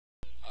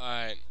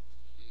Alright,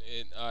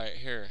 alright,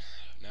 here.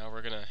 Now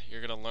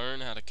you're gonna learn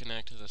how to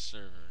connect to the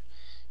server.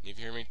 If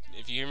you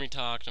hear me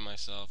talk to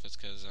myself, it's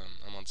because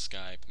I'm on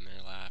Skype and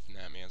they're laughing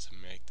at me as I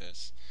make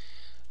this.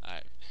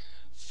 Alright,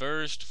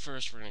 first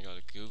we're gonna go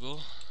to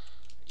Google.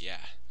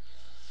 Yeah,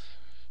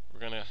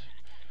 we're gonna,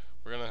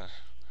 we're gonna,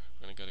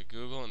 we're gonna go to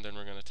Google and then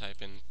we're gonna type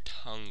in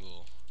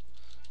Tungle.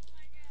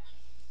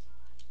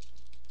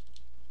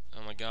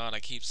 Oh my god, I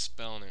keep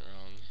spelling it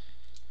wrong.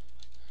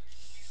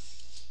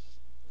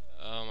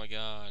 Oh my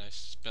god, I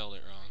spelled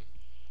it wrong.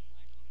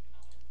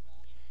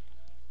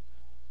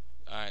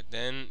 Alright,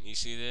 then you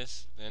see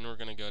this? Then we're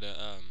gonna go to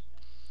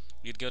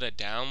you'd go to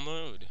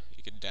download.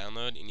 You could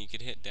download and you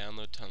could hit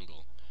download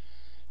Tungle.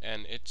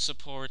 And it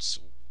supports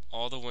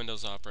all the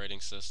Windows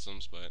operating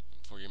systems, but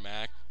for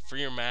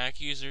your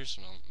Mac users,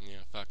 well,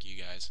 fuck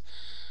you guys.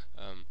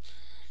 Um,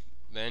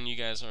 then you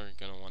guys are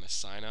gonna want to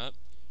sign up.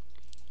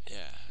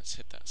 Yeah, let's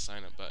hit that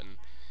sign up button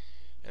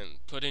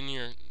and put in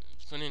your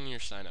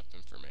sign up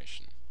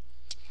information.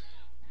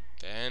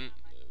 Then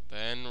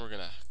we're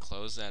gonna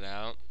close that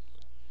out.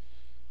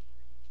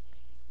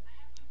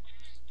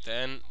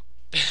 Then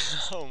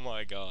oh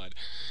my god.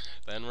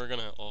 Then we're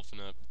gonna open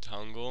up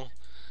Tungle,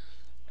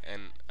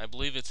 and I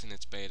believe it's in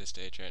its beta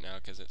stage right now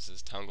because it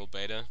says Tungle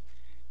beta.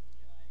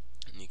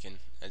 And you can,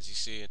 as you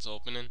see, it's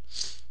opening.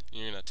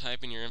 You're gonna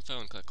type in your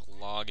info and click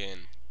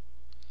login.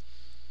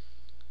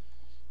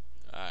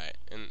 Alright,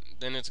 and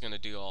then it's gonna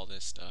do all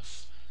this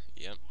stuff.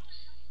 Yep.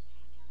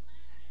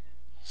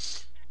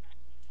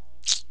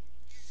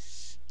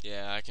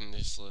 Yeah, I can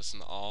just listen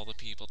to all the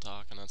people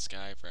talking on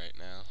Skype right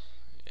now.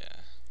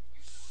 Yeah.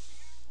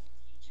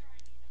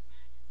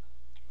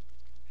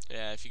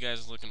 Yeah, if you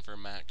guys are looking for a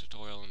Mac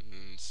tutorial,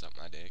 suck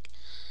my dick.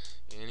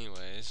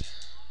 Anyways,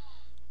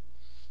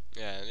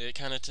 yeah,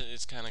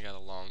 it's kind of got a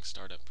long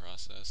startup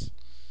process.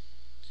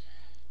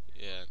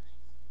 Yeah.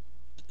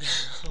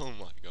 Oh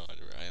my god,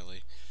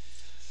 Riley.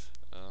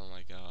 Oh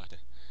my god.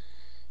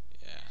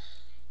 Yeah.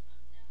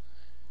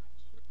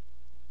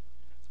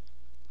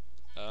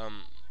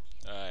 Um.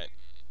 Alright.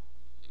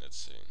 Let's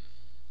see.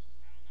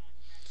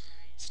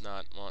 It's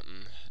not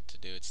wanting to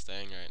do its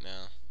thing right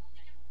now.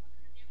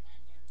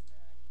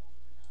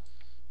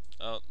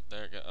 Oh,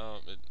 there it go. Oh,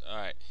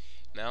 alright.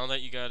 Now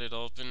that you got it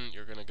open,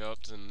 you're gonna go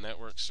up to the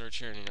network search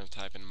here and you're gonna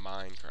type in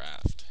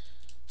Minecraft.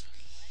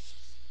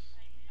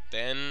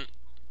 Then,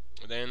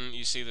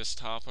 you see this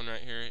top one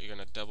right here. You're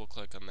gonna double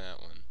click on that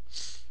one,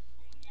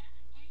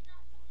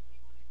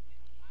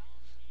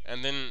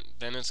 and then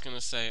it's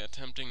gonna say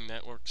attempting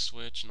network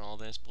switch and all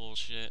this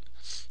bullshit.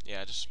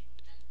 Yeah,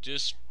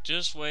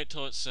 just wait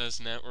till it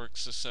says network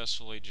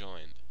successfully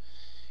joined.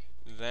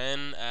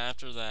 Then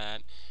after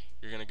that,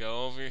 you're gonna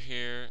go over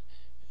here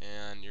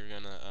and you're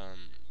gonna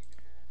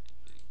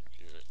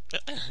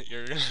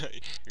you're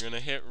gonna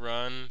hit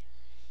run.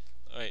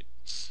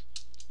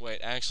 Wait,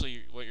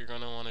 Actually, what you're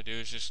gonna want to do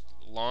is just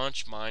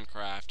launch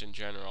Minecraft in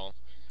general.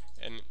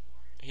 And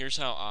here's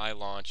how I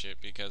launch it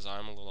because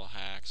I'm a little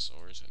hack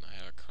source and I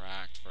have a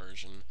cracked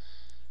version.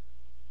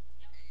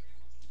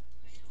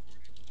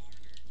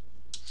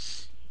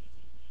 Let's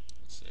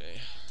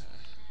see.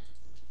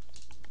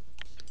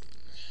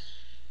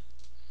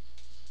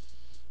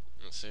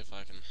 Let's see if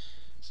I can.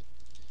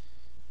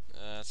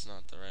 That's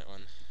not the right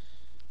one.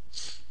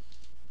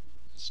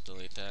 Let's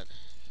delete that.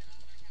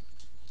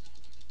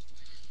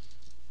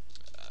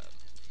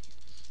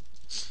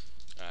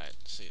 Alright,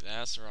 see,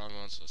 that's the wrong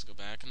one, so let's go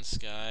back in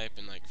Skype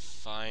and,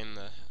 find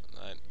the...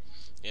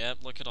 yep,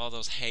 look at all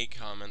those hate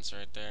comments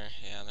right there.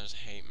 Yeah, there's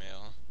hate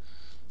mail.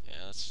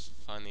 Yeah, let's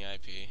find the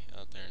IP.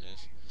 Oh, there it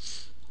is.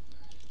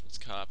 Let's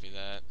copy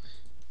that.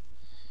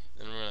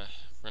 Then we're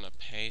gonna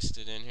paste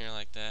it in here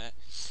like that.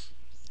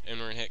 And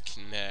we're gonna hit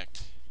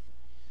connect.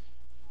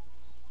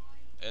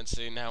 And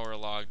see, now we're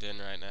logged in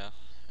right now.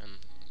 And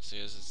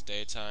see, as it's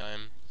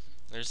daytime.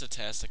 There's a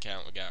test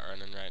account we got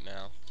running right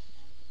now.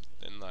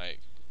 Then,